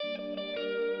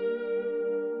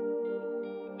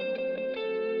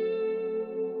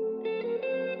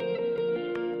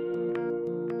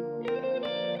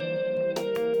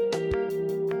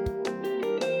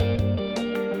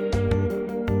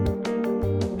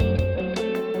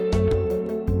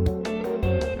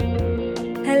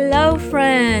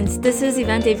friends, this is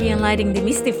Event AV and Lighting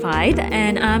Demystified,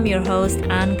 and I'm your host,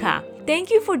 Anka. Thank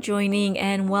you for joining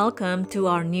and welcome to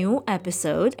our new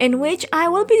episode in which I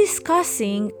will be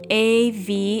discussing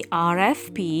AV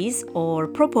RFPs or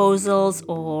proposals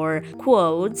or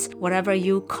quotes, whatever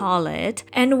you call it,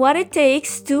 and what it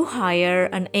takes to hire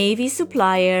an AV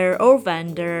supplier or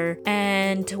vendor,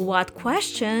 and what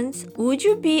questions would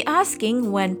you be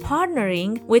asking when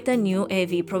partnering with a new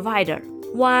AV provider.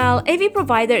 While AV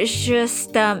provider is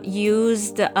just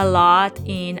used a lot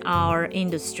in our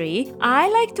industry, I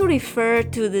like to refer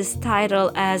to this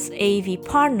title as AV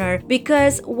partner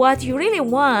because what you really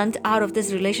want out of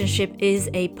this relationship is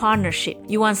a partnership.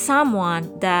 You want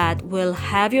someone that will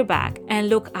have your back and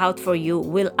look out for you,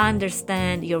 will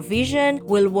understand your vision,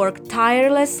 will work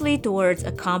tirelessly towards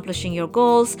accomplishing your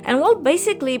goals, and will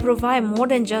basically provide more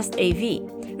than just AV.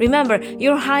 Remember,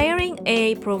 you're hiring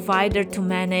a provider to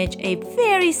manage a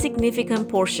very significant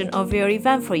portion of your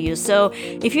event for you. So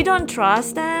if you don't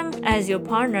trust them as your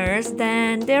partners,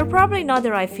 then they're probably not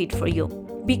the right fit for you.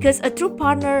 Because a true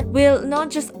partner will not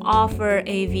just offer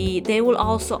AV, they will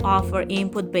also offer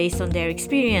input based on their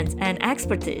experience and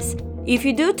expertise. If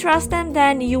you do trust them,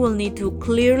 then you will need to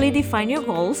clearly define your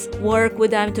goals, work with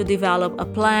them to develop a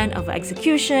plan of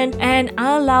execution, and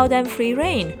allow them free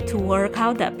rein to work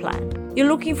out that plan. You're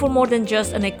looking for more than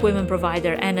just an equipment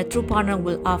provider, and a true partner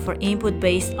will offer input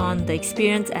based on the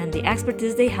experience and the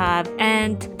expertise they have.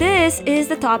 And this is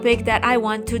the topic that I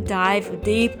want to dive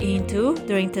deep into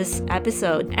during this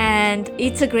episode. And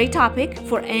it's a great topic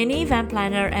for any event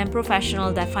planner and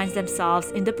professional that finds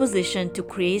themselves in the position to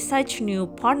create such new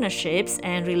partnerships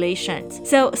and relations.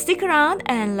 So stick around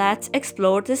and let's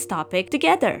explore this topic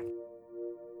together.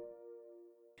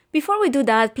 Before we do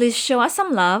that, please show us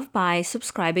some love by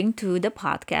subscribing to the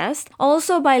podcast.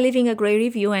 Also, by leaving a great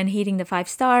review and hitting the 5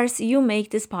 stars, you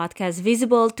make this podcast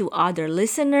visible to other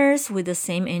listeners with the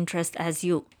same interest as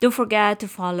you. Don't forget to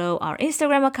follow our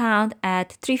Instagram account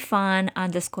at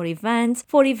 @3fun_events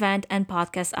for event and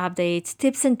podcast updates,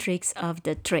 tips and tricks of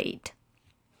the trade.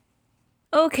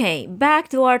 Okay, back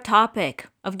to our topic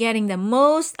of getting the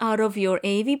most out of your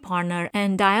AV partner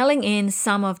and dialing in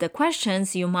some of the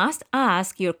questions you must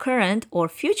ask your current or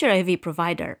future AV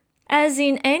provider. As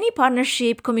in any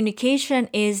partnership, communication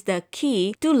is the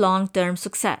key to long-term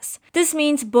success. This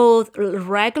means both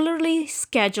regularly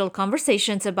scheduled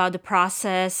conversations about the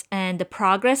process and the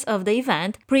progress of the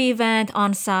event, pre-event,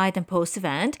 on-site, and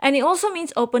post-event. And it also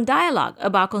means open dialogue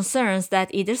about concerns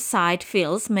that either side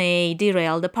feels may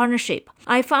derail the partnership.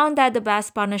 I found that the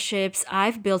best partnerships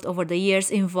I've built over the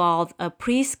years involve a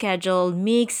pre-scheduled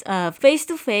mix of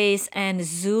face-to-face and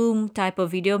Zoom type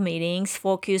of video meetings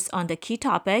focused on the key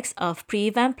topics of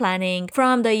pre-event planning,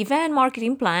 from the event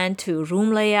marketing plan to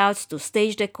room layouts to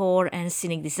stage decor and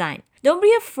scenic design. Don't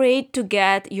be afraid to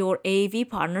get your AV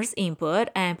partner's input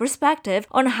and perspective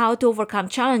on how to overcome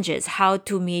challenges, how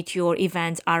to meet your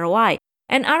event's ROI.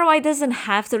 And ROI doesn't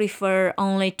have to refer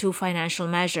only to financial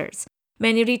measures.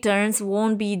 Many returns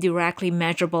won't be directly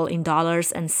measurable in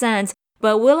dollars and cents,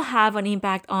 but will have an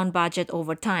impact on budget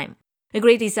over time. A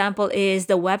great example is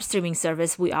the web streaming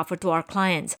service we offer to our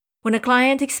clients. When a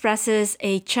client expresses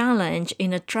a challenge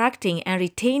in attracting and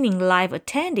retaining live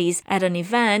attendees at an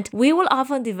event, we will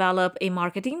often develop a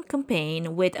marketing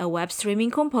campaign with a web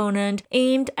streaming component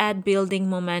aimed at building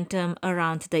momentum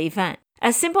around the event.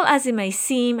 As simple as it may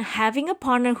seem, having a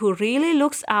partner who really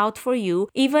looks out for you,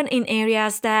 even in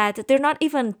areas that they're not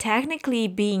even technically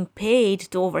being paid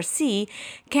to oversee,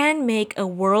 can make a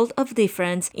world of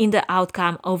difference in the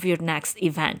outcome of your next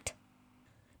event.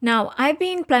 Now, I've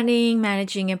been planning,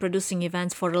 managing, and producing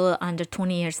events for a little under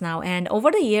 20 years now, and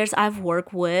over the years, I've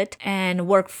worked with and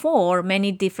worked for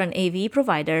many different AV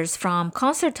providers, from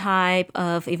concert type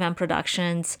of event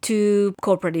productions to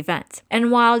corporate events. And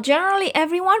while generally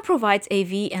everyone provides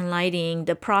AV and lighting,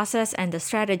 the process and the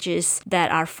strategies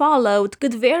that are followed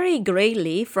could vary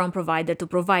greatly from provider to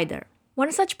provider.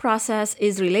 One such process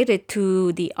is related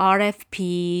to the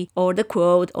RFP or the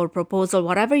quote or proposal,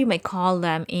 whatever you may call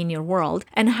them in your world,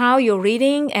 and how you're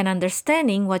reading and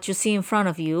understanding what you see in front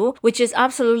of you, which is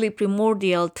absolutely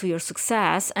primordial to your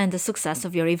success and the success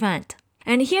of your event.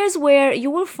 And here's where you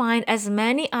will find as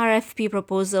many RFP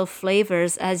proposal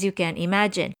flavors as you can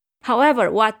imagine. However,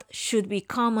 what should be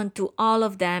common to all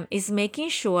of them is making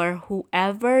sure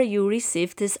whoever you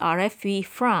receive this RFP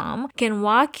from can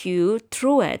walk you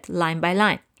through it line by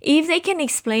line. If they can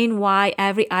explain why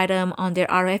every item on their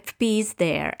RFP is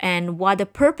there and what the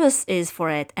purpose is for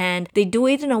it, and they do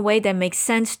it in a way that makes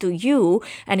sense to you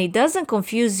and it doesn't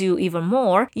confuse you even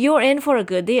more, you're in for a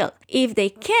good deal. If they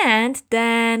can't,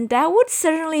 then that would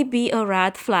certainly be a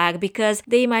red flag because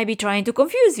they might be trying to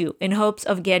confuse you in hopes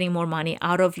of getting more money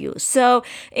out of you. So,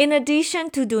 in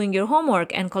addition to doing your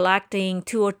homework and collecting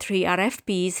 2 or 3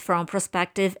 RFPs from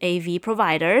prospective AV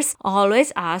providers,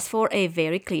 always ask for a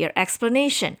very clear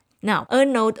explanation. Now, a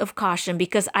note of caution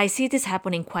because I see this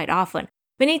happening quite often.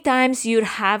 Many times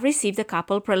you'd have received a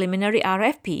couple preliminary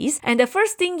RFPs and the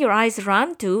first thing your eyes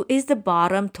run to is the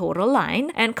bottom total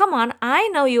line. And come on, I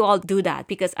know you all do that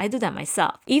because I do that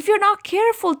myself. If you're not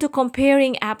careful to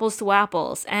comparing apples to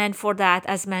apples, and for that,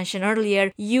 as mentioned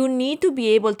earlier, you need to be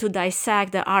able to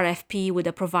dissect the RFP with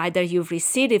the provider you've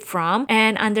received it from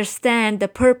and understand the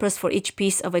purpose for each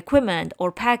piece of equipment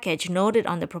or package noted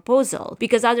on the proposal,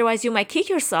 because otherwise you might kick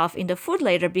yourself in the foot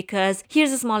later. Because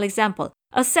here's a small example.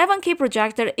 A 7K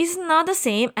projector is not the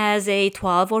same as a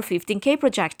 12 or 15K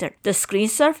projector. The screen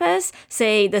surface,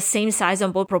 say the same size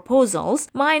on both proposals,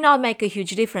 might not make a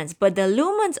huge difference, but the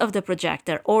lumens of the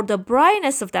projector or the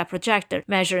brightness of that projector,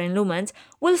 measured in lumens,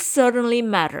 will certainly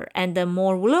matter. And the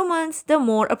more lumens, the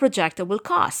more a projector will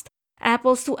cost.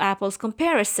 Apples to apples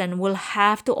comparison will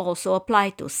have to also apply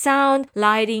to sound,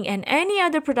 lighting, and any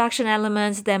other production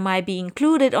elements that might be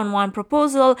included on one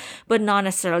proposal but not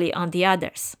necessarily on the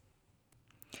others.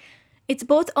 It's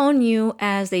both on you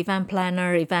as the event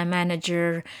planner, event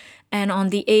manager, and on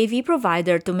the AV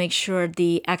provider to make sure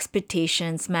the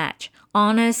expectations match.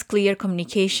 Honest, clear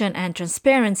communication and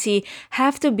transparency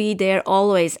have to be there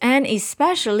always, and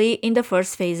especially in the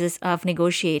first phases of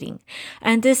negotiating.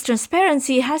 And this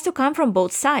transparency has to come from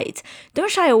both sides.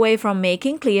 Don't shy away from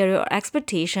making clear your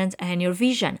expectations and your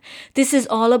vision. This is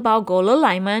all about goal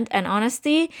alignment and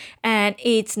honesty, and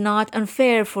it's not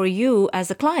unfair for you as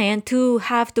a client to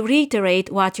have to reiterate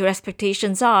what your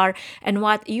expectations are and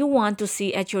what you want to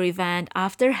see at your event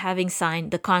after having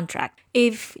signed the contract.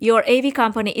 If your AV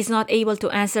company is not able to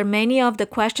answer many of the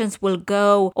questions we'll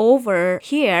go over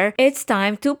here, it's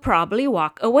time to probably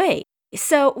walk away.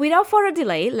 So without further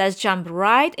delay, let's jump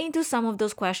right into some of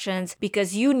those questions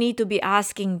because you need to be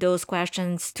asking those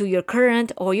questions to your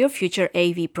current or your future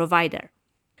AV provider.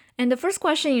 And the first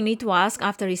question you need to ask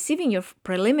after receiving your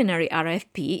preliminary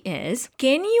RFP is,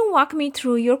 can you walk me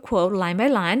through your quote line by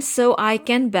line so I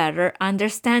can better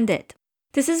understand it?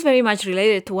 This is very much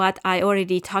related to what I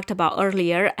already talked about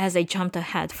earlier as I jumped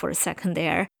ahead for a second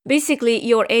there. Basically,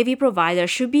 your AV provider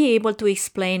should be able to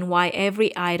explain why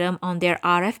every item on their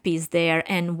RFP is there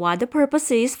and what the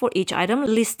purpose is for each item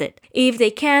listed. If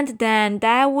they can't, then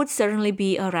that would certainly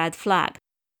be a red flag.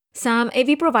 Some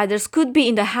AV providers could be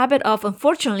in the habit of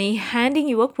unfortunately handing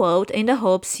you a quote in the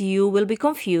hopes you will be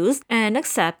confused and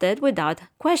accept it without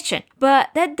question.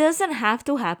 But that doesn't have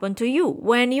to happen to you.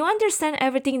 When you understand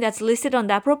everything that's listed on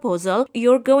that proposal,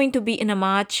 you're going to be in a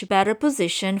much better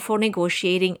position for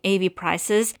negotiating AV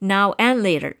prices now and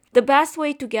later. The best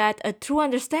way to get a true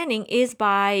understanding is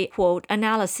by quote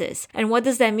analysis. And what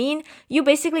does that mean? You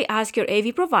basically ask your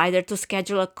AV provider to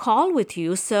schedule a call with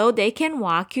you so they can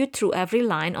walk you through every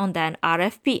line on that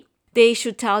RFP. They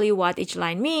should tell you what each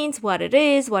line means, what it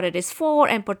is for,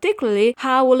 and particularly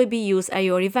how will it be used at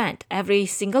your event. Every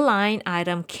single line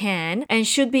item can and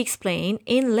should be explained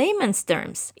in layman's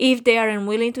terms. If they are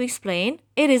unwilling to explain,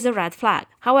 it is a red flag.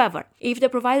 However, if the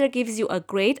provider gives you a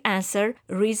great answer,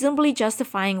 reasonably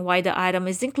justifying why the item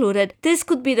is included, this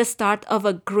could be the start of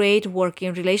a great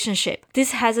working relationship.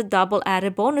 This has a double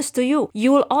added bonus to you.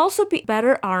 You will also be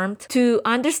better armed to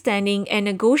understanding and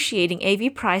negotiating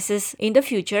AV prices in the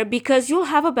future because you'll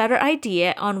have a better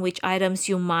idea on which items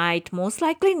you might most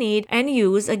likely need and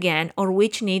use again or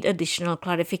which need additional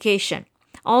clarification.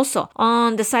 Also,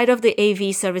 on the side of the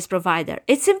AV service provider,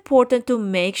 it's important to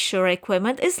make sure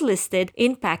equipment is listed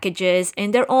in packages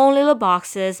in their own little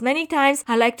boxes. Many times,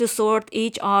 I like to sort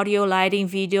each audio, lighting,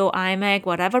 video, iMac,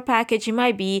 whatever package it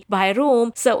might be, by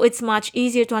room, so it's much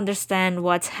easier to understand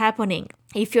what's happening.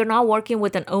 If you're not working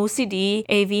with an OCD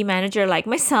AV manager like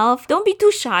myself, don't be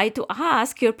too shy to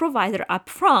ask your provider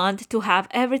upfront to have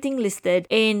everything listed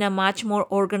in a much more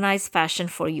organized fashion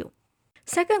for you.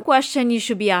 Second question you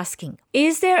should be asking,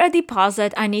 is there a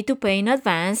deposit I need to pay in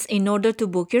advance in order to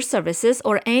book your services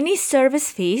or any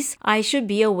service fees I should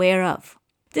be aware of?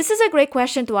 This is a great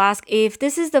question to ask if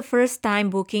this is the first time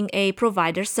booking a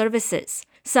provider's services.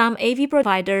 Some AV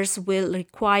providers will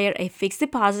require a fixed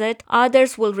deposit,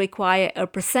 others will require a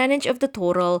percentage of the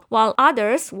total, while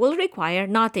others will require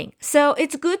nothing. So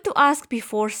it's good to ask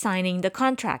before signing the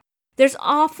contract. There's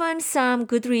often some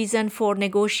good reason for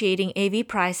negotiating AV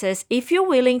prices if you're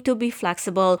willing to be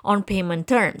flexible on payment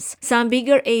terms. Some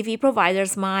bigger AV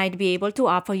providers might be able to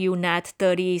offer you net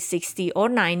 30, 60, or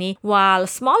 90, while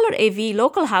smaller AV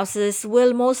local houses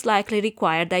will most likely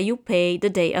require that you pay the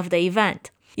day of the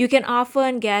event. You can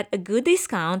often get a good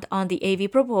discount on the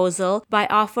AV proposal by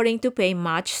offering to pay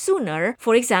much sooner,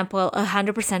 for example,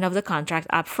 100% of the contract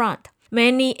upfront.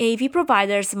 Many AV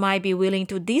providers might be willing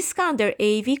to discount their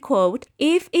AV quote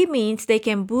if it means they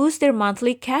can boost their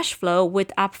monthly cash flow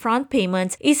with upfront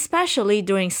payments, especially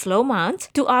during slow months,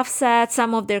 to offset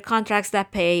some of their contracts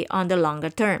that pay on the longer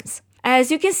terms.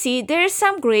 As you can see, there's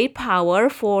some great power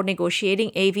for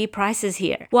negotiating AV prices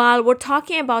here. While we're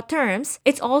talking about terms,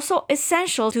 it's also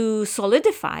essential to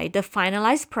solidify the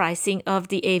finalized pricing of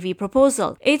the AV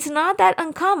proposal. It's not that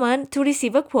uncommon to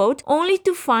receive a quote only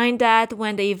to find that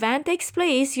when the event takes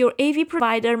place, your AV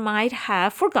provider might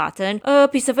have forgotten a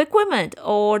piece of equipment,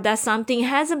 or that something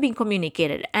hasn't been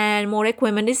communicated and more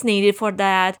equipment is needed for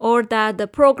that, or that the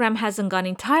program hasn't gone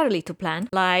entirely to plan,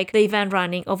 like the event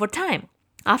running over time.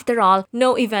 After all,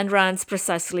 no event runs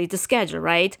precisely to schedule,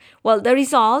 right? Well, the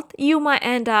result, you might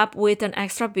end up with an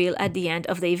extra bill at the end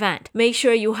of the event. Make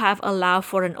sure you have allowed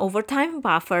for an overtime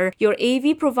buffer, your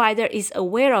AV provider is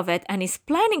aware of it and is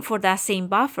planning for that same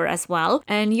buffer as well,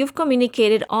 and you've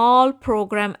communicated all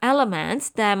program elements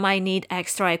that might need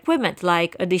extra equipment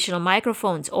like additional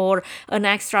microphones or an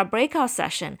extra breakout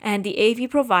session, and the AV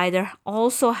provider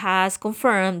also has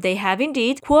confirmed they have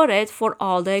indeed quoted for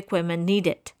all the equipment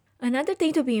needed. Another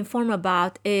thing to be informed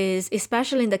about is,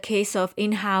 especially in the case of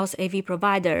in-house AV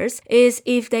providers, is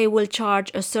if they will charge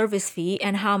a service fee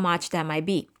and how much that might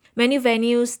be. Many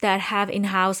venues that have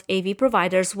in-house AV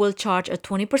providers will charge a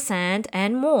 20%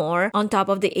 and more on top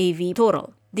of the AV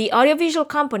total. The audiovisual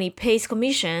company pays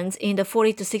commissions in the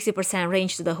 40 to 60%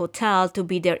 range to the hotel to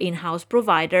be their in-house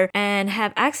provider and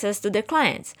have access to their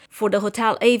clients. For the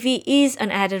hotel, AV is an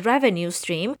added revenue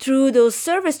stream through those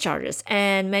service charges,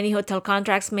 and many hotel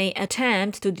contracts may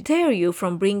attempt to deter you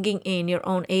from bringing in your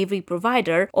own AV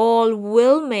provider, or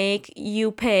will make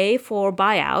you pay for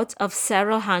buyouts of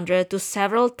several hundred to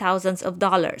several thousands of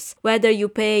dollars. Whether you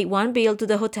pay one bill to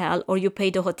the hotel or you pay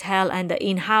the hotel and the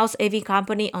in-house AV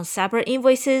company on separate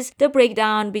invoices, the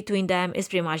breakdown between them is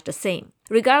pretty much the same.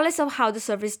 Regardless of how the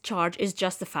service charge is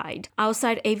justified,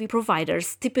 outside AV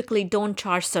providers typically don't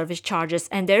charge service charges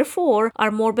and therefore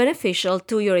are more beneficial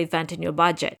to your event and your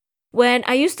budget. When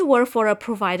I used to work for a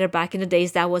provider back in the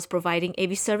days that was providing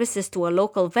AV services to a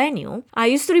local venue, I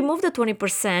used to remove the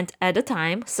 20% at a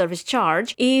time service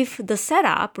charge if the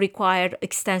setup required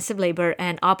extensive labor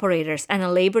and operators and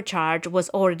a labor charge was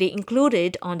already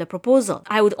included on the proposal.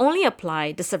 I would only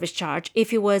apply the service charge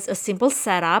if it was a simple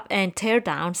setup and tear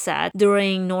down set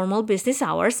during normal business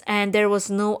hours and there was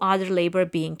no other labor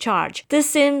being charged. This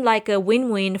seemed like a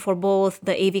win-win for both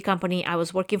the AV company I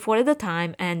was working for at the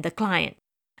time and the client.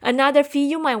 Another fee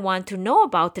you might want to know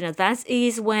about in advance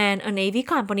is when an AV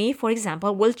company, for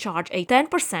example, will charge a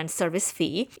 10% service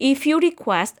fee if you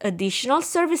request additional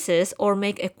services or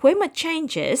make equipment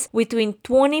changes within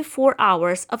 24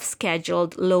 hours of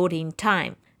scheduled loading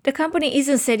time. The company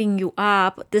isn't setting you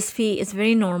up. This fee is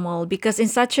very normal because in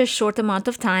such a short amount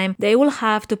of time, they will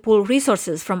have to pull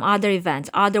resources from other events,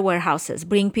 other warehouses,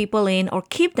 bring people in or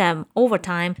keep them over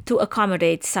time to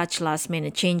accommodate such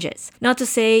last-minute changes. Not to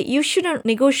say you shouldn't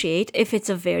negotiate if it's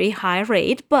a very high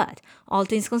rate, but all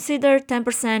things considered,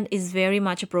 10% is very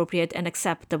much appropriate and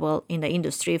acceptable in the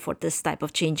industry for this type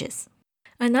of changes.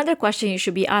 Another question you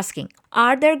should be asking,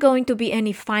 are there going to be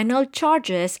any final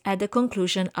charges at the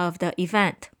conclusion of the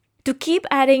event? To keep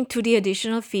adding to the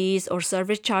additional fees or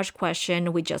service charge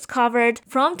question we just covered,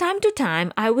 from time to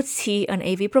time, I would see an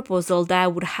AV proposal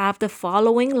that would have the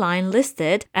following line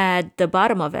listed at the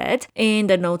bottom of it in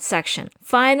the notes section.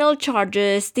 Final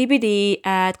charges TBD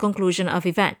at conclusion of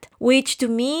event, which to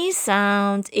me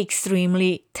sounds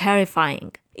extremely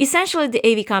terrifying. Essentially, the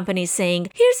AV company is saying,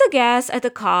 here's a guess at the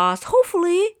cost,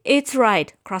 hopefully it's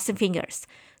right, crossing fingers.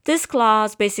 This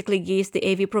clause basically gives the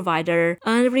AV provider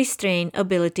unrestrained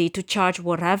ability to charge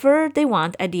whatever they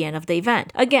want at the end of the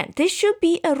event. Again, this should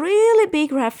be a really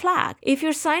big red flag. If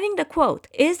you're signing the quote,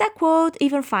 is that quote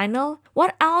even final?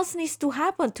 What else needs to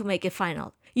happen to make it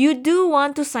final? You do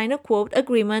want to sign a quote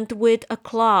agreement with a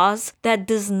clause that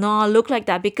does not look like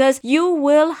that, because you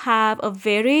will have a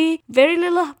very, very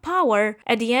little power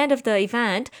at the end of the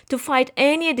event to fight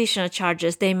any additional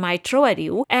charges they might throw at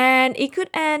you, and it could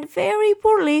end very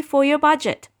poorly for your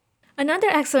budget. Another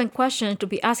excellent question to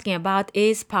be asking about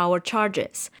is power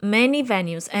charges. Many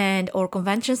venues and or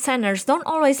convention centers don't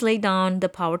always lay down the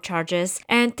power charges,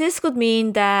 and this could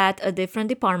mean that a different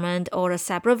department or a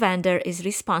separate vendor is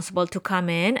responsible to come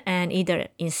in and either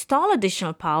install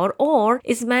additional power or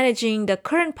is managing the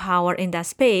current power in that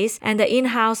space, and the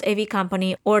in-house AV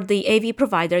company or the AV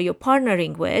provider you're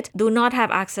partnering with do not have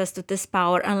access to this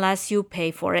power unless you pay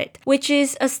for it, which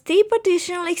is a steep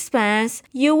additional expense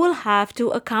you will have to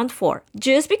account for.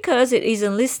 Just because it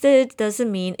isn't listed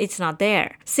doesn't mean it's not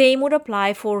there. Same would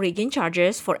apply for rigging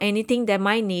charges for anything that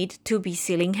might need to be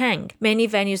ceiling hang. Many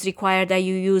venues require that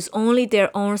you use only their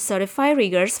own certified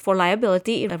riggers for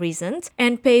liability reasons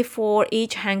and pay for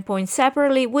each hang point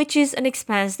separately, which is an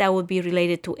expense that would be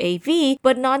related to AV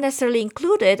but not necessarily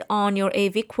included on your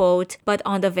AV quote but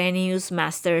on the venue's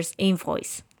master's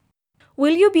invoice.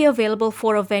 Will you be available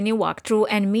for a venue walkthrough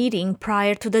and meeting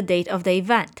prior to the date of the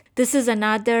event? This is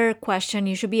another question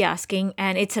you should be asking,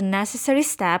 and it's a necessary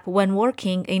step when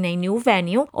working in a new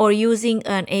venue or using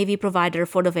an AV provider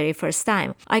for the very first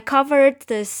time. I covered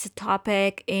this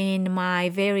topic in my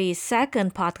very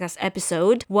second podcast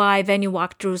episode, why venue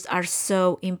walkthroughs are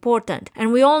so important.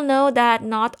 And we all know that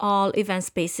not all event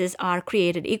spaces are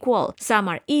created equal. Some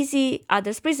are easy,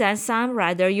 others present some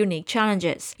rather unique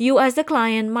challenges. You as the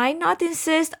client might not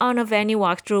insist on a venue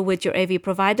walkthrough with your AV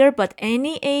provider, but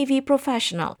any AV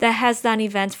professional that has done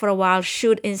events for a while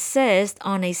should insist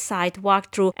on a site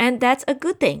walkthrough, and that's a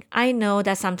good thing. I know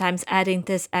that sometimes adding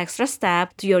this extra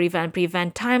step to your event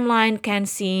pre-event timeline can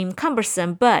seem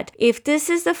cumbersome, but if this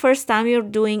is the first time you're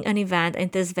doing an event in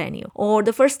this venue or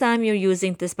the first time you're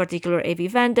using this particular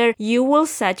AV vendor, you will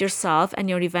set yourself and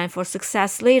your event for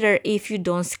success later if you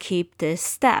don't skip this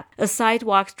step. A site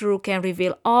walkthrough can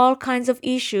reveal all kinds of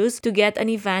issues to get an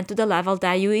event to the level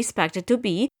that you expect it to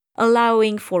be,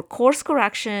 allowing for course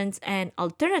corrections and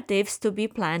alternatives to be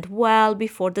planned well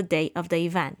before the day of the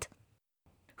event.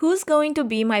 Who's going to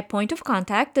be my point of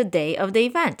contact the day of the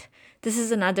event? This is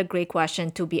another great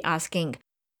question to be asking.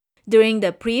 During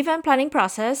the pre-event planning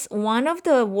process, one of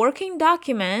the working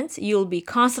documents you'll be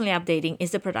constantly updating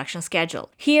is the production schedule.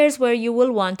 Here's where you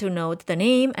will want to note the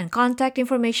name and contact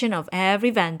information of every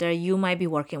vendor you might be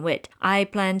working with. I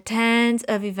plan tens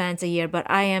of events a year, but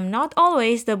I am not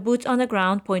always the boots on the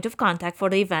ground point of contact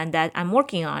for the event that I'm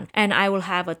working on, and I will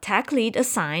have a tech lead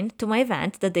assigned to my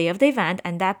event the day of the event,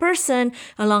 and that person,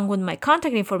 along with my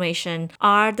contact information,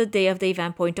 are the day of the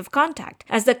event point of contact.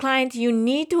 As the client, you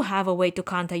need to have a way to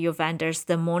contact your vendors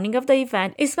the morning of the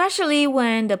event, especially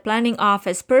when the planning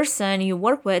office person you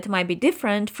work with might be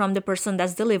different from the person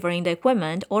that's delivering the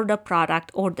equipment or the product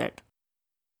ordered.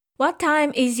 What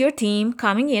time is your team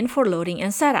coming in for loading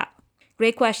and setup?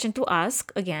 Great question to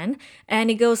ask again,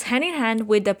 and it goes hand in hand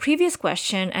with the previous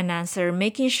question and answer,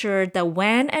 making sure the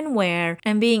when and where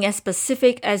and being as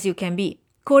specific as you can be.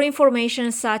 Core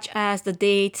information such as the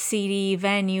date, city,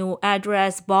 venue,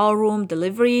 address, ballroom,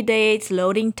 delivery dates,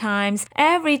 loading times,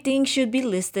 everything should be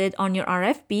listed on your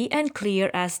RFP and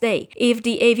clear as day. If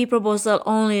the AV proposal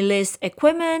only lists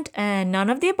equipment and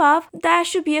none of the above, that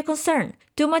should be a concern.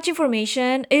 Too much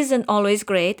information isn't always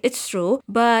great, it's true,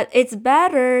 but it's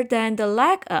better than the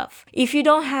lack of. If you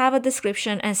don't have a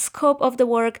description and scope of the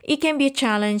work, it can be a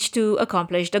challenge to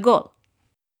accomplish the goal.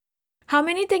 How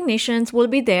many technicians will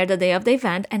be there the day of the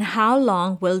event, and how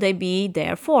long will they be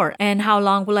there for? And how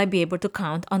long will I be able to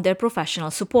count on their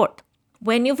professional support?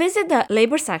 When you visit the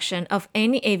labor section of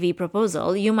any AV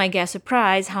proposal, you might get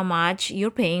surprised how much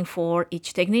you're paying for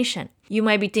each technician. You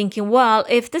might be thinking, well,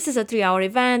 if this is a 3-hour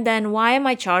event, then why am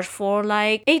I charged for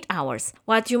like 8 hours?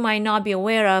 What you might not be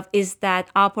aware of is that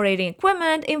operating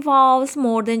equipment involves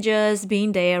more than just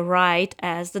being there right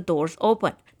as the doors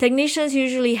open. Technicians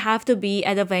usually have to be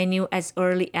at the venue as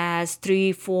early as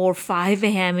 3, 4, 5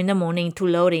 a.m. in the morning to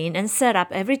load in and set up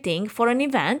everything for an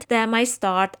event that might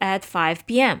start at 5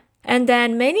 p.m. And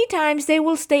then many times they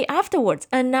will stay afterwards,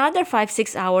 another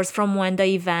 5-6 hours from when the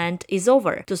event is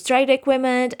over, to strike the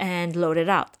equipment and load it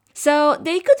out. So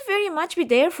they could very much be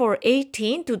there for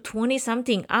 18 to 20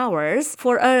 something hours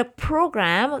for a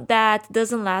program that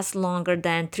doesn't last longer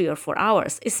than 3 or 4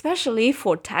 hours, especially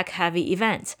for tech-heavy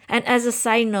events. And as a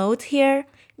side note here,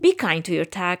 be kind to your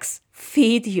techs,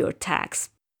 feed your techs.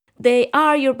 They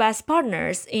are your best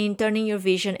partners in turning your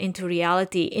vision into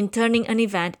reality, in turning an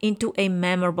event into a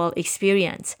memorable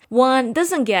experience. One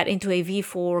doesn't get into AV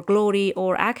for glory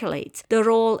or accolades. The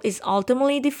role is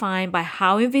ultimately defined by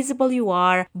how invisible you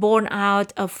are, born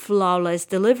out of flawless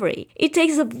delivery. It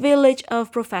takes a village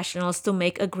of professionals to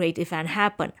make a great event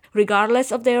happen.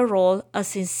 Regardless of their role, a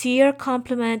sincere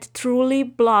compliment truly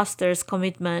bolsters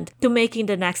commitment to making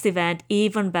the next event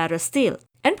even better still.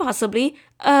 and possibly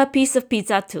a piece of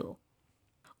pizza too.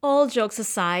 All jokes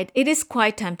aside, it is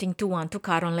quite tempting to want to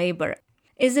cut on labor.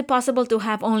 Is it possible to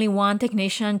have only one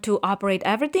technician to operate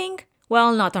everything?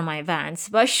 Well, not on my events,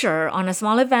 but sure, on a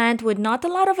small event with not a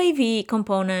lot of AV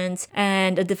components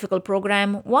and a difficult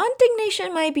program, one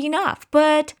technician might be enough,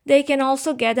 but they can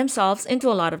also get themselves into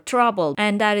a lot of trouble,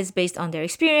 and that is based on their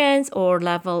experience or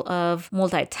level of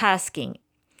multitasking.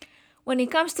 When it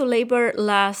comes to labor,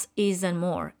 less isn't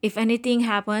more. If anything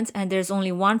happens and there's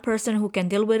only one person who can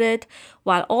deal with it,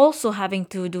 while also having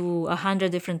to do 100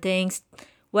 different things,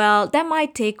 well, that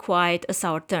might take quite a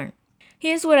sour turn.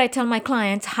 Here's where I tell my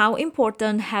clients how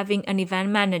important having an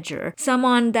event manager,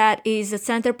 someone that is a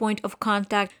center point of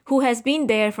contact who has been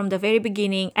there from the very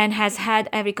beginning and has had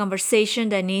every conversation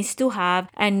that needs to have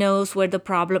and knows where the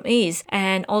problem is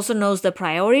and also knows the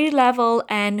priority level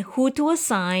and who to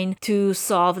assign to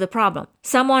solve the problem.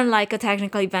 Someone like a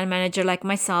technical event manager like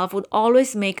myself would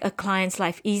always make a client's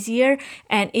life easier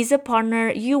and is a partner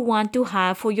you want to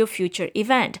have for your future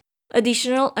event.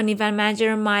 Additional, an event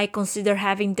manager might consider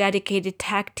having dedicated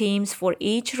tech teams for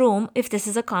each room if this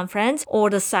is a conference or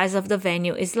the size of the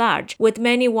venue is large. With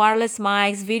many wireless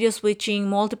mics, video switching,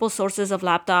 multiple sources of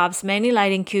laptops, many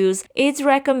lighting cues, it's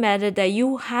recommended that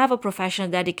you have a professional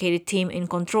dedicated team in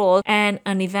control and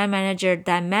an event manager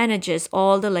that manages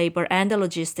all the labor and the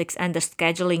logistics and the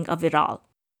scheduling of it all.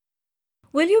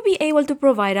 Will you be able to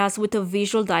provide us with a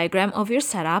visual diagram of your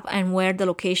setup and where the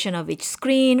location of each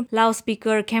screen,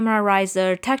 loudspeaker, camera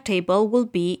riser, tech table will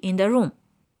be in the room?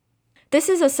 This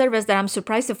is a service that I'm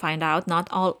surprised to find out not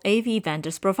all AV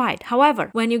vendors provide. However,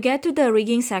 when you get to the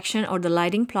rigging section or the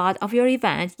lighting plot of your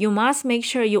event, you must make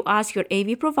sure you ask your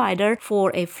AV provider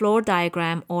for a floor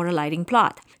diagram or a lighting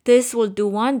plot. This will do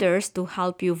wonders to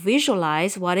help you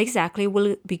visualize what exactly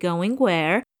will be going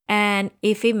where and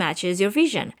if it matches your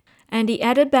vision. And the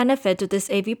added benefit to this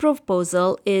AV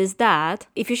proposal is that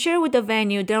if you share with the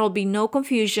venue, there will be no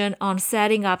confusion on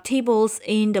setting up tables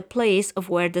in the place of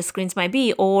where the screens might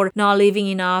be or not leaving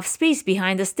enough space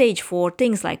behind the stage for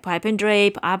things like pipe and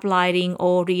drape, up lighting,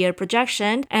 or rear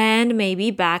projection, and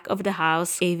maybe back of the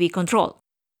house AV control.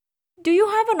 Do you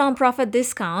have a nonprofit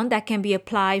discount that can be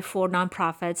applied for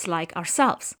nonprofits like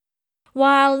ourselves?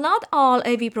 While not all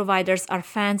AV providers are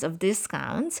fans of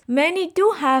discounts, many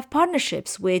do have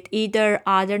partnerships with either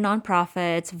other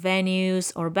nonprofits,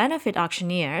 venues, or benefit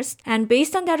auctioneers, and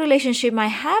based on that relationship might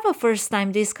have a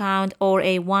first-time discount or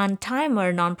a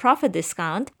one-timer nonprofit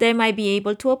discount they might be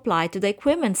able to apply to the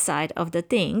equipment side of the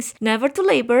things, never to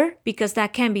labor because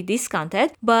that can be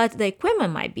discounted, but the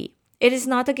equipment might be. It is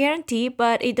not a guarantee,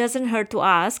 but it doesn't hurt to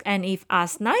ask, and if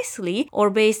asked nicely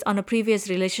or based on a previous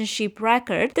relationship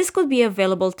record, this could be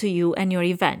available to you and your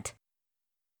event.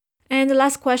 And the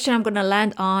last question I'm going to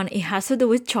land on, it has to do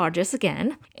with charges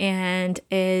again, and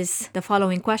is the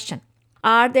following question.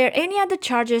 Are there any other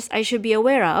charges I should be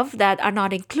aware of that are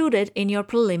not included in your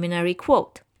preliminary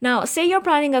quote? Now, say you're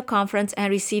planning a conference and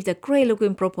received a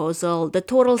great-looking proposal. The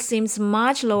total seems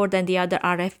much lower than the other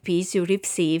RFPs you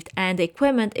received, and the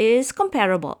equipment is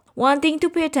comparable. One thing to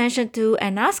pay attention to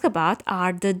and ask about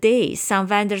are the days. Some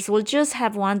vendors will just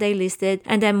have one day listed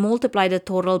and then multiply the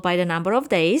total by the number of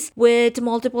days, with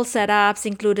multiple setups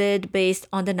included based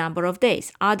on the number of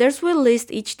days. Others will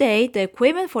list each day, the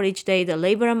equipment for each day, the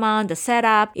labor amount, the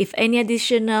setup, if any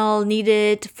additional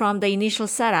needed from the initial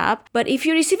setup. But if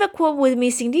you receive a quote with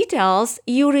missing details,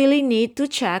 you really need to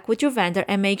check with your vendor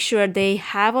and make sure they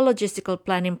have a logistical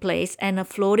plan in place and a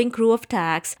floating crew of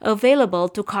techs available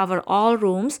to cover all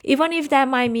rooms, even if that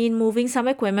might mean moving some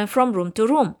equipment from room to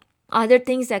room. Other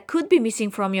things that could be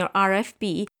missing from your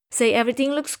RFP, say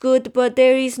everything looks good but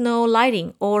there is no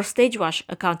lighting or stage wash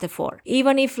accounted for.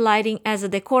 Even if lighting as a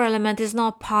decor element is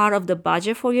not part of the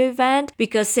budget for your event,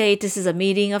 because say this is a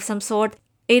meeting of some sort,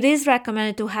 it is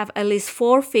recommended to have at least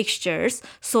 4 fixtures,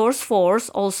 source 4s,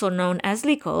 also known as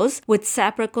LICOs, with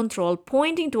separate control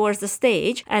pointing towards the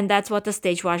stage, and that's what the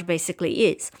stage wash basically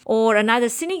is. Or another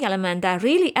scenic element that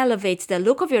really elevates the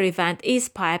look of your event is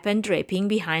pipe and draping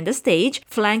behind the stage,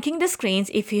 flanking the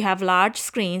screens if you have large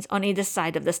screens on either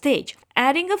side of the stage.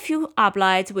 Adding a few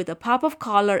uplights with a pop of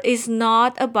color is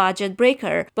not a budget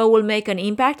breaker, but will make an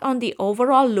impact on the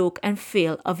overall look and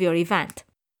feel of your event.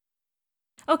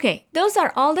 Okay, those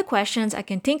are all the questions I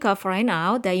can think of right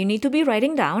now that you need to be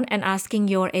writing down and asking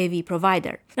your AV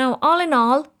provider. Now, all in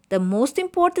all, the most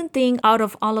important thing out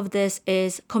of all of this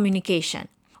is communication.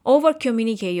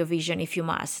 Over-communicate your vision if you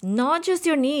must, not just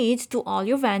your needs, to all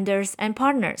your vendors and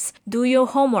partners. Do your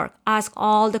homework. Ask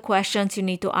all the questions you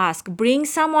need to ask. Bring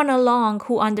someone along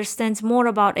who understands more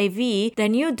about AV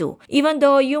than you do. Even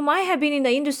though you might have been in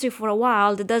the industry for a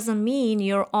while, that doesn't mean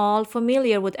you're all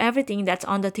familiar with everything that's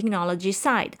on the technology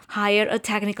side. Hire a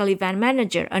technical event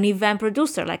manager, an event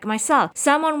producer like myself,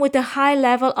 someone with a high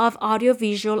level of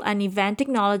audiovisual and event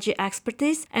technology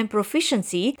expertise and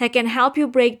proficiency that can help you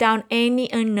break down any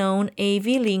unknown AV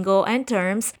lingo and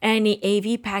terms, any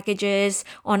AV packages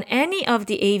on any of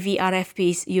the AV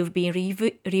RFPs you've been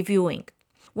reviewing.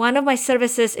 One of my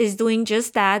services is doing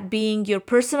just that, being your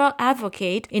personal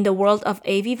advocate in the world of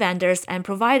AV vendors and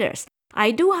providers.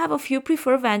 I do have a few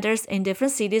preferred vendors in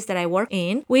different cities that I work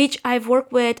in, which I've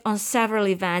worked with on several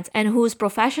events and whose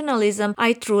professionalism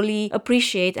I truly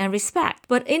appreciate and respect.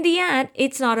 But in the end,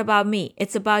 it's not about me.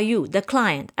 It's about you, the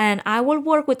client. And I will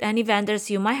work with any vendors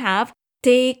you might have.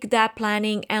 Take that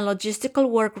planning and logistical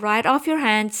work right off your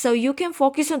hands so you can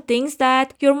focus on things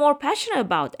that you're more passionate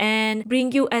about and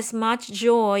bring you as much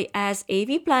joy as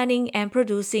AV planning and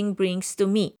producing brings to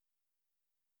me.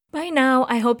 By now,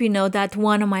 I hope you know that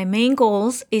one of my main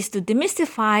goals is to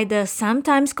demystify the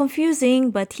sometimes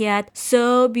confusing but yet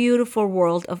so beautiful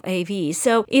world of AV.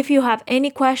 So if you have any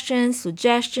questions,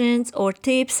 suggestions, or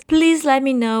tips, please let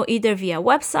me know either via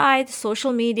website,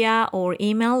 social media, or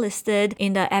email listed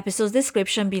in the episode's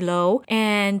description below,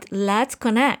 and let's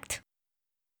connect.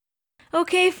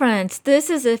 Okay, friends, this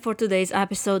is it for today's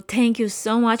episode. Thank you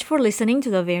so much for listening to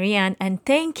the very end, and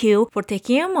thank you for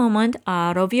taking a moment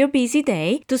out of your busy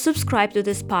day to subscribe to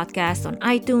this podcast on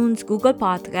iTunes, Google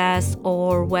Podcasts,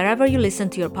 or wherever you listen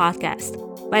to your podcast.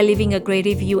 By leaving a great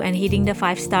review and hitting the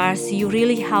 5 stars, you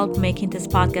really help making this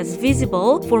podcast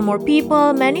visible for more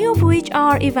people, many of which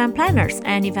are event planners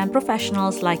and event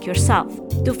professionals like yourself.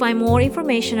 To find more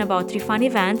information about Trifan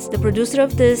Events, the producer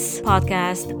of this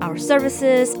podcast, our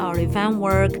services, our event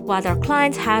work, what our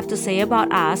clients have to say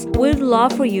about us, we'd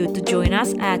love for you to join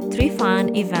us at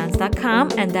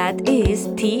trifanevents.com, and that is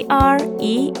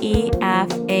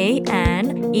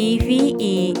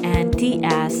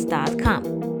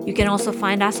TREEFANEVENTS.com. You can also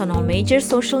find us on all major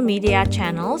social media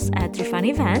channels at Trifan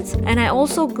Events, and I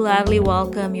also gladly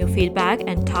welcome your feedback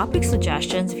and topic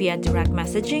suggestions via direct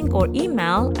messaging or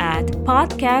email at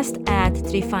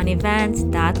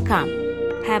podcast@trifanevents.com.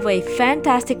 Have a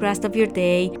fantastic rest of your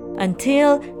day.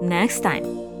 Until next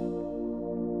time.